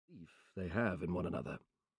they have in one another.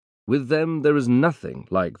 With them there is nothing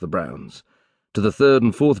like the Browns. To the third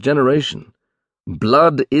and fourth generation.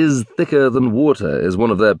 Blood is thicker than water is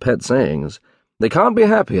one of their pet sayings. They can't be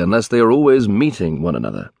happy unless they are always meeting one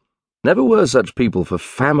another. Never were such people for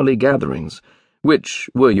family gatherings, which,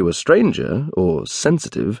 were you a stranger, or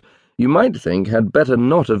sensitive, you might think had better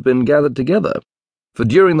not have been gathered together. For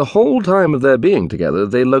during the whole time of their being together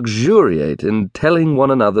they luxuriate in telling one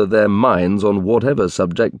another their minds on whatever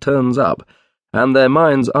subject turns up, and their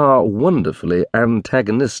minds are wonderfully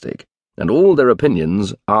antagonistic, and all their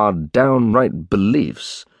opinions are downright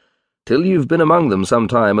beliefs. Till you've been among them some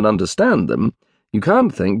time and understand them, you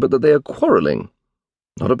can't think but that they are quarrelling.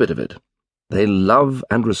 Not a bit of it. They love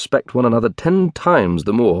and respect one another 10 times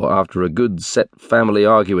the more after a good set family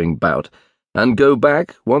arguing bout, and go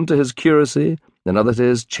back, one to his curacy, another to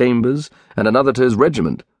his chambers, and another to his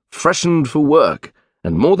regiment, freshened for work,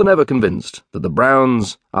 and more than ever convinced that the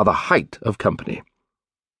Browns are the height of company.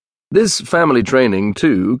 This family training,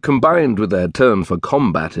 too, combined with their turn for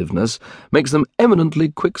combativeness, makes them eminently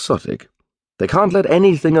quixotic. They can't let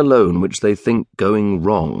anything alone which they think going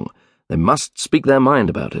wrong. They must speak their mind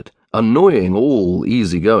about it, annoying all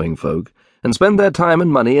easy-going folk, and spend their time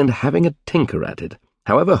and money in having a tinker at it,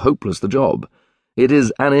 however hopeless the job. It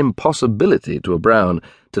is an impossibility to a Brown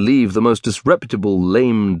to leave the most disreputable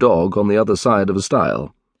lame dog on the other side of a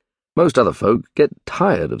stile. Most other folk get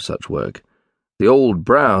tired of such work. The old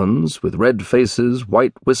Browns, with red faces,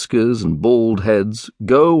 white whiskers, and bald heads,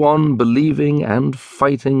 go on believing and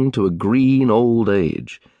fighting to a green old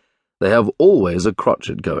age. They have always a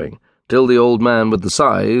crotchet going, till the old man with the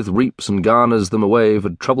scythe reaps and garners them away for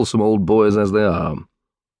troublesome old boys as they are.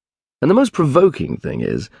 And the most provoking thing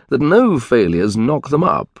is that no failures knock them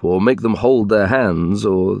up, or make them hold their hands,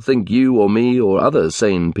 or think you or me or other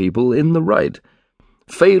sane people in the right.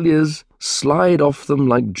 Failures slide off them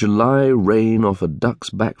like July rain off a duck's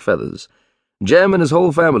back feathers. Jem and his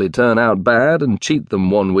whole family turn out bad and cheat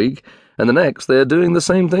them one week, and the next they are doing the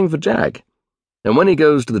same thing for Jack. And when he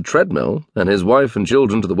goes to the treadmill, and his wife and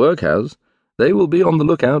children to the workhouse, they will be on the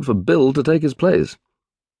lookout for Bill to take his place.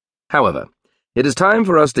 However, it is time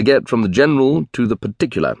for us to get from the general to the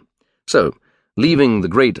particular. So, leaving the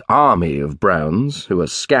great army of Browns, who are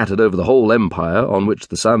scattered over the whole empire on which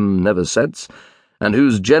the sun never sets, and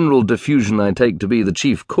whose general diffusion I take to be the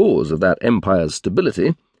chief cause of that empire's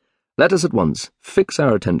stability, let us at once fix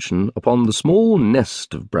our attention upon the small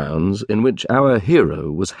nest of Browns in which our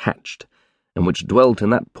hero was hatched, and which dwelt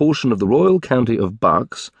in that portion of the royal county of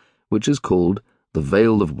Berks which is called the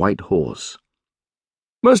Vale of White Horse.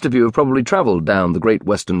 Most of you have probably travelled down the Great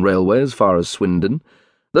Western Railway as far as Swindon.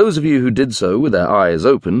 Those of you who did so with their eyes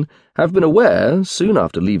open have been aware, soon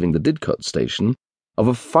after leaving the Didcot station, of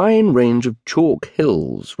a fine range of chalk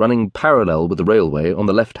hills running parallel with the railway on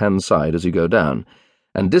the left-hand side as you go down,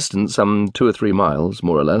 and distant some 2 or 3 miles,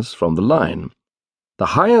 more or less, from the line. The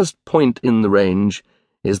highest point in the range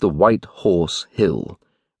is the White Horse Hill,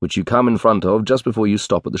 which you come in front of just before you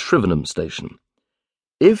stop at the Shrivenham station.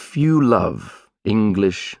 If you love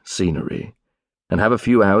English scenery, and have a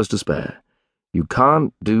few hours to spare, you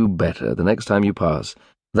can't do better the next time you pass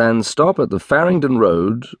than stop at the Farringdon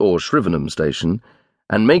Road or Shrivenham station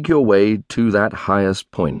and make your way to that highest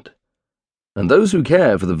point. And those who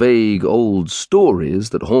care for the vague old stories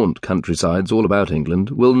that haunt countrysides all about England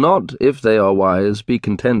will not, if they are wise, be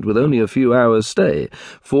content with only a few hours' stay,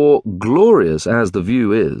 for, glorious as the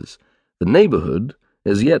view is, the neighbourhood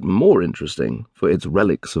is yet more interesting for its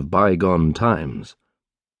relics of bygone times.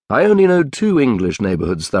 I only know 2 English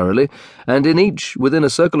neighbourhoods thoroughly, and in each, within a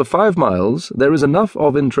circle of 5 miles, there is enough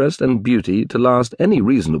of interest and beauty to last any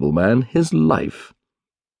reasonable man his life.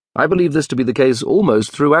 I believe this to be the case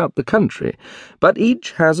almost throughout the country, but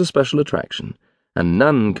each has a special attraction, and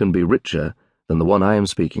none can be richer than the one I am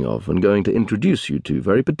speaking of and going to introduce you to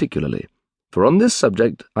very particularly, for on this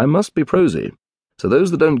subject I must be prosy, so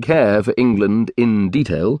those that don't care for England in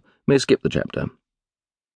detail may skip the chapter.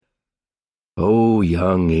 Oh,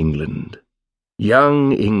 young England,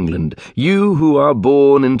 you who are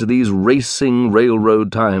born into these racing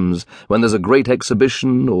railroad times, when there's a great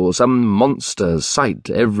exhibition or some monster sight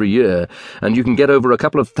every year, and you can get over a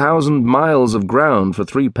couple of 1,000 miles of ground for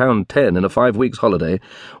 £3.10 in a 5 weeks holiday,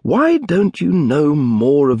 why don't you know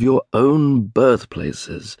more of your own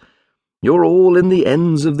birthplaces? You're all in the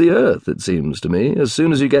ends of the earth, it seems to me, as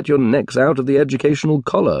soon as you get your necks out of the educational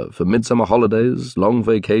collar for midsummer holidays, long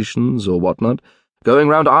vacations, or what-not, going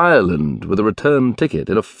round Ireland with a return ticket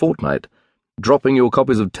in a fortnight, dropping your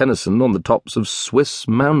copies of Tennyson on the tops of Swiss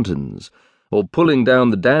mountains, or pulling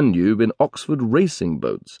down the Danube in Oxford racing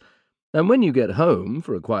boats, and when you get home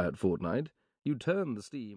for a quiet fortnight, you turn the steam